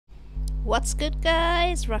What's good,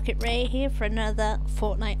 guys? Rocket Ray here for another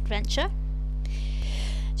Fortnite adventure.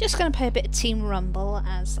 Just gonna play a bit of Team Rumble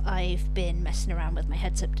as I've been messing around with my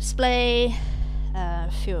heads-up display,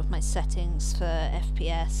 a few of my settings for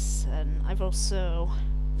FPS, and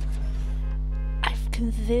I've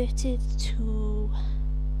converted to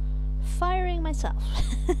firing myself.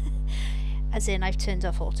 As in, I've turned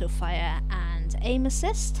off auto fire and aim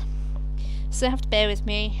assist. So you have to bear with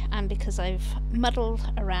me, and because I've muddled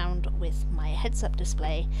around with my heads-up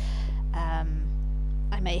display, I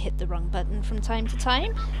may hit the wrong button from time to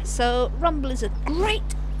time. So Rumble is a great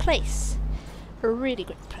place, a really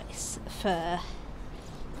good place for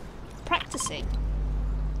practicing,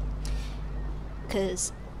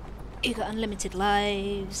 because you got unlimited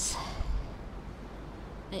lives,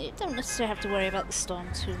 and you don't necessarily have to worry about the storm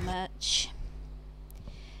too much.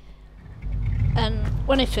 And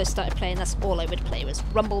when I first started playing, that's all I would play was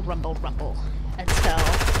Rumble, Rumble, Rumble, until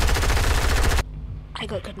I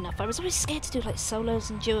got good enough. I was always scared to do like solos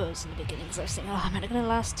and duos in the beginning, because I was thinking, oh, am I going to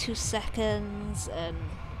last 2 seconds, and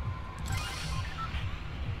I'm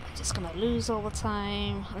just going to lose all the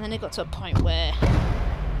time. And then it got to a point where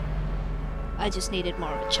I just needed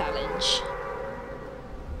more of a challenge.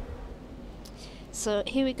 So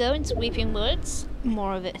here we go into Weeping Woods.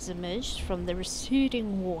 More of it has emerged from the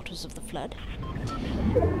receding waters of the flood.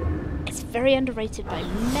 It's very underrated by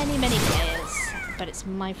many, many players, but it's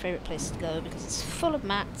my favourite place to go because it's full of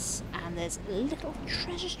mats and there's a little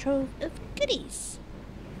treasure trove of goodies.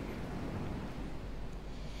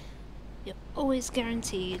 You're always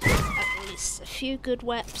guaranteed at least a few good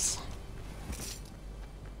weps.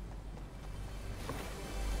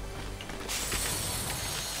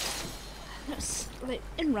 Like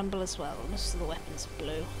in Rumble as well, most of the weapons are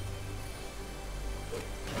blue.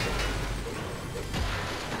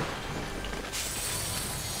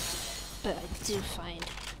 But I do find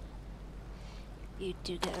you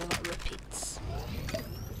do get a lot of repeats.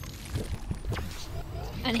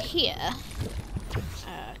 And here,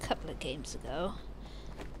 a couple of games ago,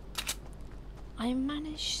 I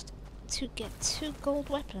managed to get 2 gold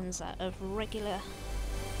weapons out of regular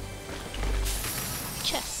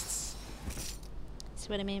chests. See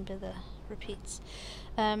what I mean by the repeats?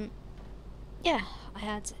 Yeah, I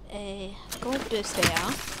had a gold burst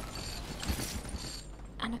AR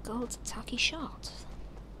and a gold tacky shot,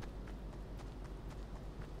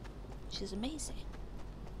 which is amazing.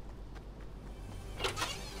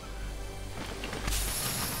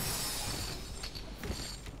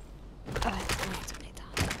 Oh, I don't need that.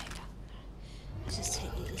 Let's just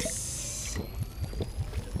take these.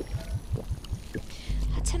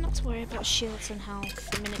 I tend not to worry about shields and health.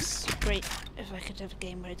 I mean, it's great if I could have a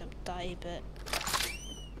game where I don't die, but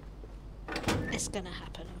it's gonna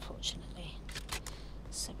happen, unfortunately.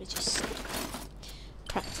 So we're just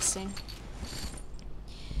practicing.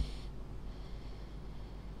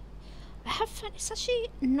 I have found it's actually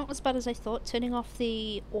not as bad as I thought, turning off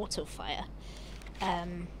the auto fire.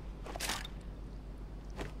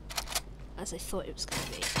 As I thought it was going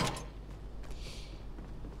to be.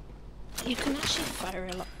 You can actually fire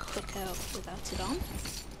a lot quicker without it on.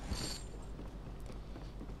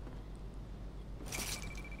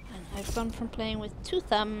 And I've gone from playing with 2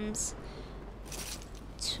 thumbs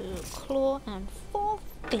to claw and 4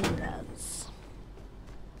 fingers.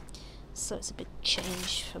 So it's a big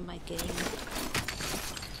change for my game. As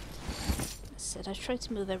I said, I've tried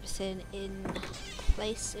to move everything in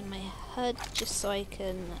place in my HUD just so I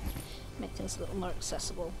can make things a little more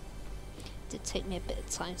accessible. It did take me a bit of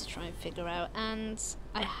time to try and figure out, and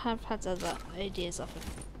I have had other ideas off of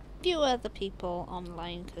a few other people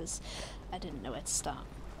online because I didn't know where to start.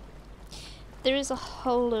 There is a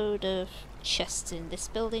whole load of chests in this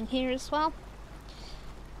building here as well.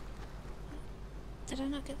 Did I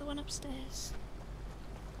not get the one upstairs?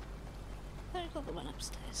 I thought I got the one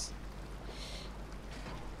upstairs.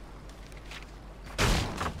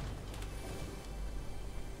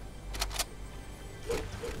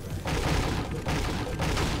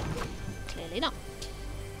 Clearly not.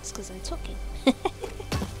 It's because I'm talking.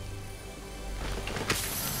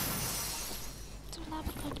 Don't have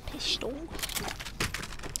a good pistol.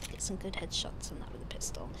 Get some good headshots on that with a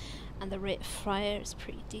pistol. And the rate of fire is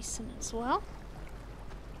pretty decent as well.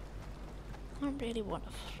 I don't really want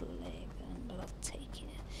a flare gun, but I'll take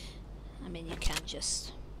it. I mean, you can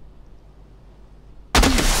just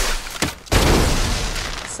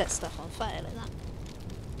set stuff on fire like that.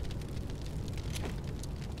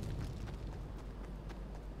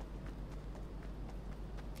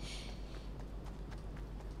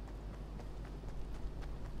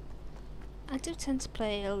 I do tend to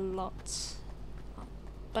play a lot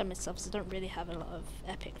by myself, so I don't really have a lot of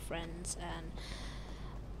epic friends, and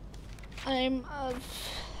I'm of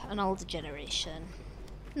an older generation,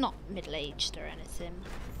 not middle-aged or anything.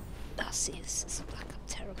 Oh, see, this is like I'm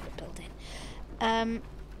terrible at building.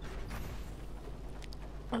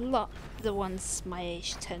 A lot of the ones my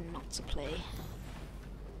age tend not to play.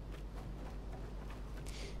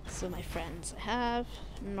 So my friends I have,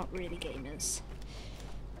 not really gamers.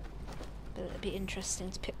 But it'd be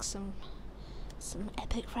interesting to pick some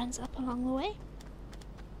epic friends up along the way.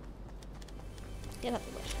 Get out of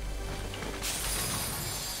the way.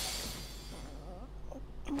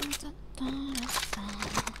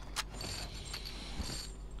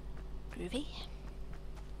 Groovy.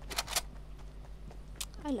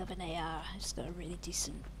 I love an AR, it's got a really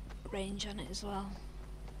decent range on it as well.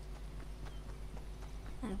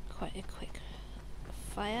 And quite a quick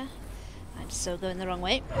fire. I'm so going the wrong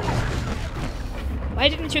way. Why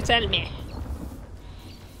didn't you tell me?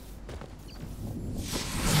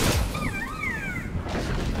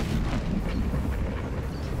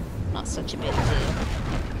 Not such a big deal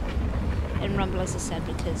in Rumble, as I said,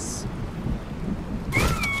 because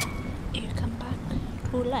you come back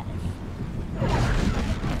or left.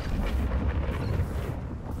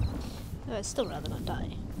 Oh, I'd still rather not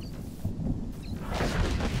die.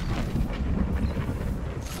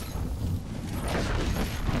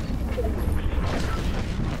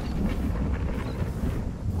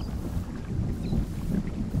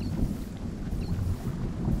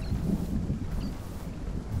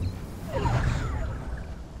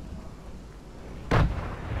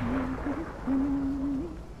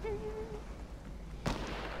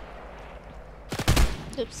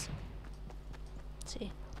 Oops.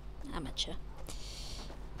 See, amateur.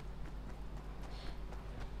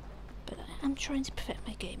 But I am trying to perfect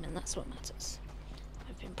my game, and that's what matters.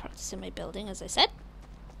 I've been practicing my building, as I said.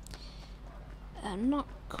 I'm not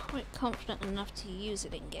quite confident enough to use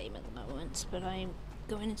it in game at the moment, but I'm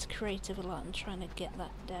going into creative a lot and trying to get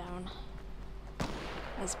that down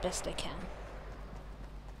as best I can.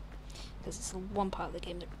 Because it's the one part of the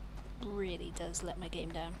game that really does let my game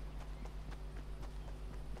down.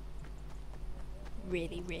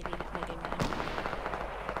 Really let my game down.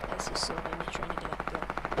 As you saw by me trying to get up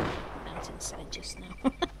the mountainside just now.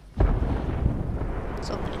 It's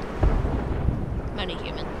all good. I'm only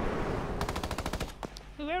human.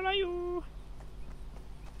 Where are you?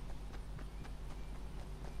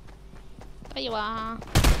 There you are.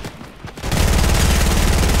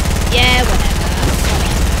 Yeah,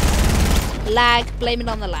 whatever. Lag. Blame it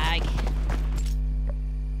on the lag.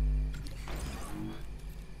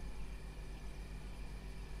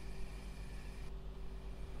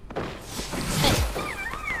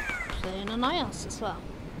 Niles as well.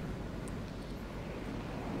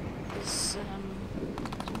 This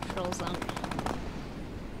controls aren't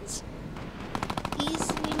as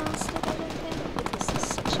easily mastered, I don't think, because it's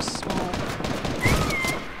such a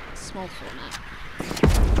small format.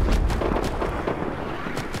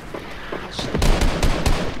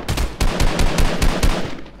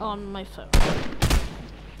 On my phone.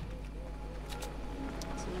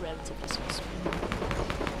 It's relatively small screen.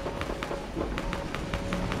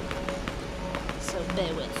 So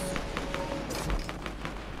bear with.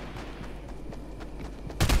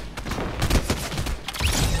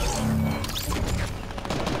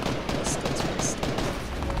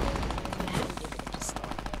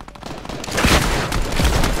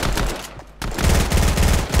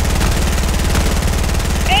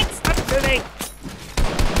 It's not moving!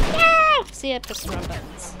 Yeah! See, I pressed the wrong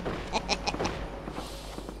buttons.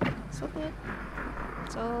 It's all good.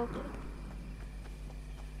 It's all good.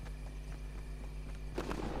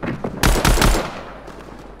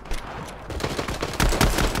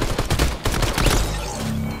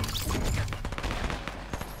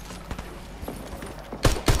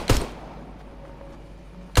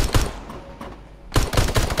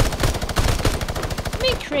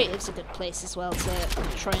 Creative's a good place as well to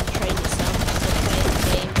try and train yourself to play the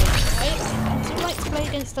game. I do like to play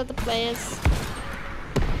against other players,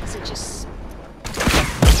 because it just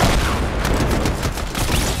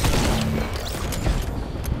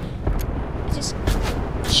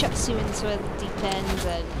chucks you into the deep end,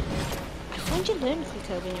 and I find you learn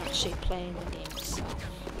quicker when you're actually playing the game yourself.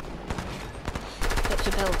 But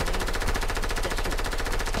for building,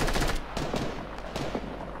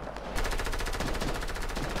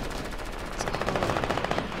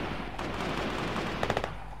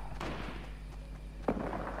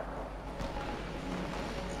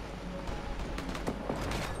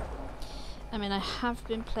 I mean, I have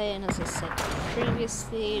been playing, as I said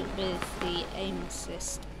previously, with the aim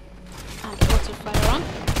assist and auto fire on,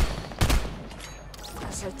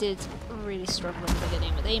 as because I did really struggle in the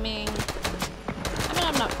beginning with aiming. I mean,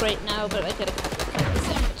 I'm not great now, but I get a couple of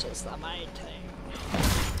sandwiches that might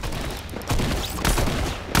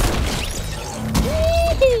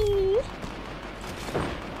Woohoo!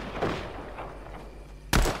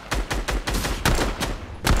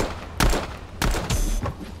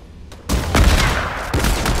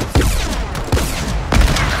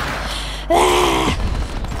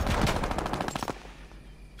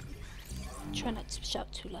 Try not to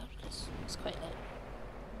shout too loud because it's quite loud.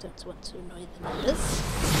 Don't want to annoy the neighbours.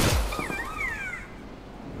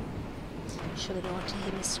 Sure they don't want to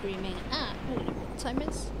hear me screaming. I don't know what the time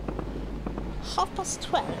is.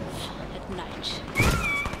 12:30 at night.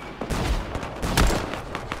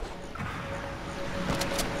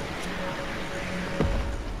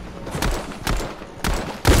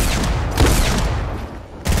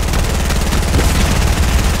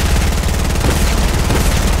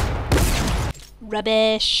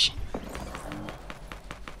 Rubbish.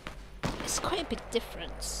 It's quite a big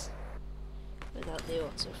difference without the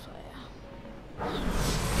auto fire.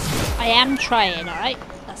 I am trying, alright?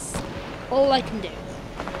 That's all I can do.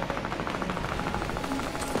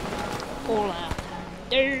 All I can do.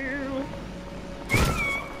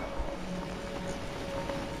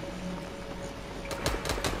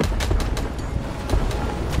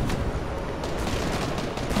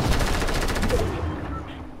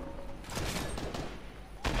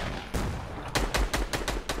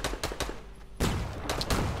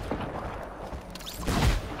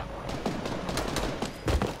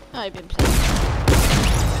 I've been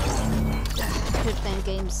playing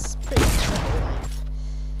games pretty much my whole life.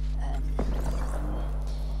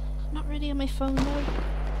 Not really on my phone though.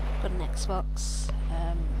 Got an Xbox.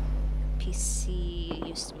 PC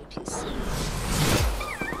used to be a PC.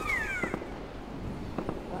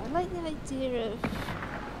 But I like the idea of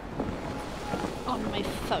on my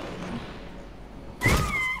phone,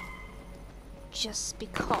 just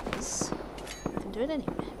because I can do it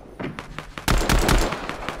anyway.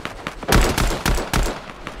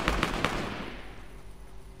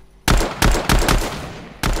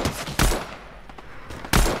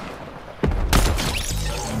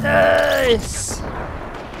 Nice!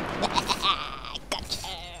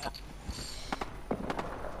 Gotcha!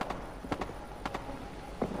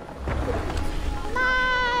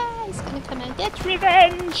 Nice! Gonna come and get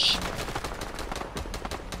revenge!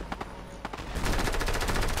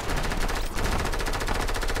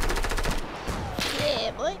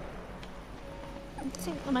 Yeah, boy! I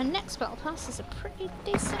think my next battle pass is a pretty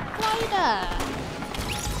decent glider!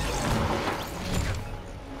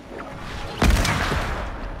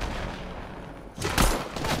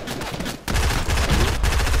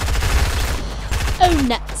 Oh,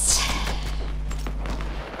 nuts.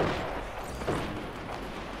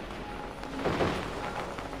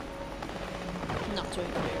 Not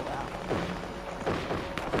doing very well.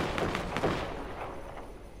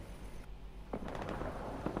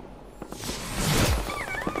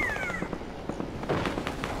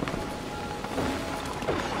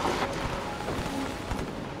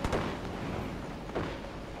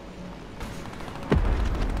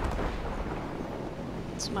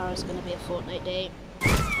 Tomorrow's going to be a Fortnite day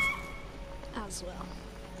as well.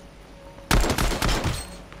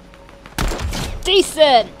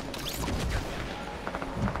 Decent!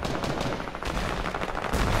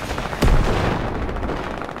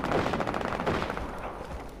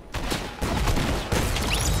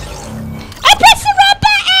 I pressed the wrong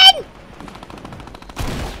button!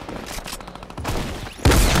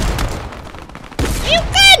 You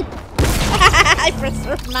can! I pressed the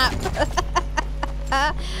wrong map.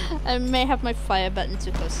 I may have my fire button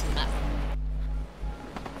too close to the map.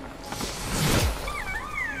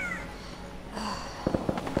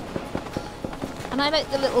 And I like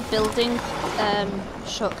the little building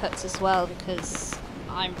shortcuts as well, because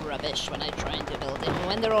I'm rubbish when I try and do building. And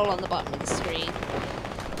when they're all on the bottom of the screen,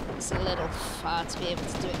 it's a little far to be able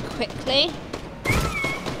to do it quickly.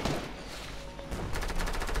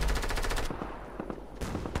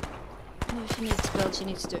 And if you need to build, you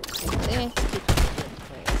need to do it quickly.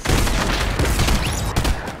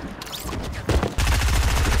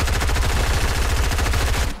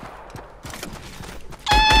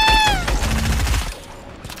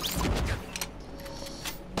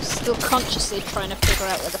 Still consciously trying to figure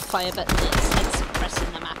out where the fire button is and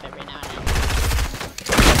suppressing the map every now and then.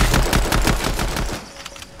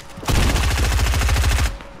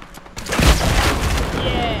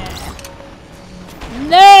 Yeah!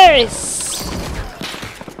 Nice!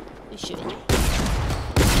 Who's shooting you?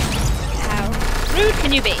 How rude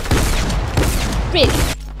can you be? Really?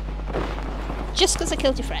 Just because I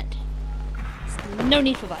killed your friend? It's No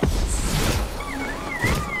need for violence.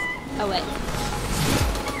 Oh wait.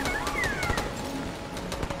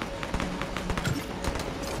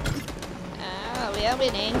 We are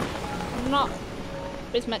winning. Not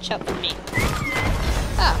with much help from me.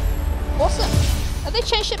 Ah, awesome. Have they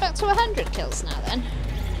changed it back to 100 kills now then?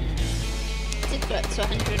 Did go up to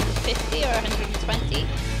 150 or 120.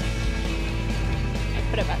 I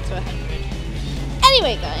put it back to 100.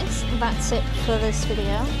 Anyway guys, that's it for this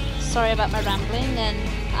video. Sorry about my rambling and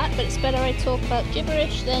that, but it's better I talk about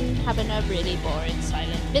gibberish than having a really boring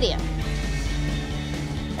silent video.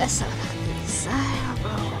 Let's have a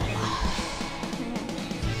look at these.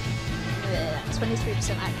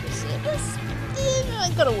 23% accuracy.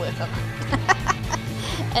 I've got to work on that.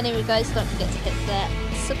 Anyway guys, don't forget to hit that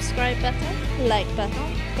subscribe button, like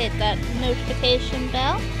button, hit that notification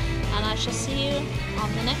bell, and I shall see you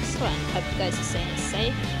on the next one. Hope you guys are staying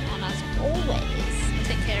safe, and as always,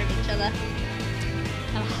 take care of each other,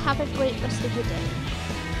 and have a great rest of your day.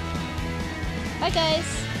 Bye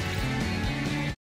guys!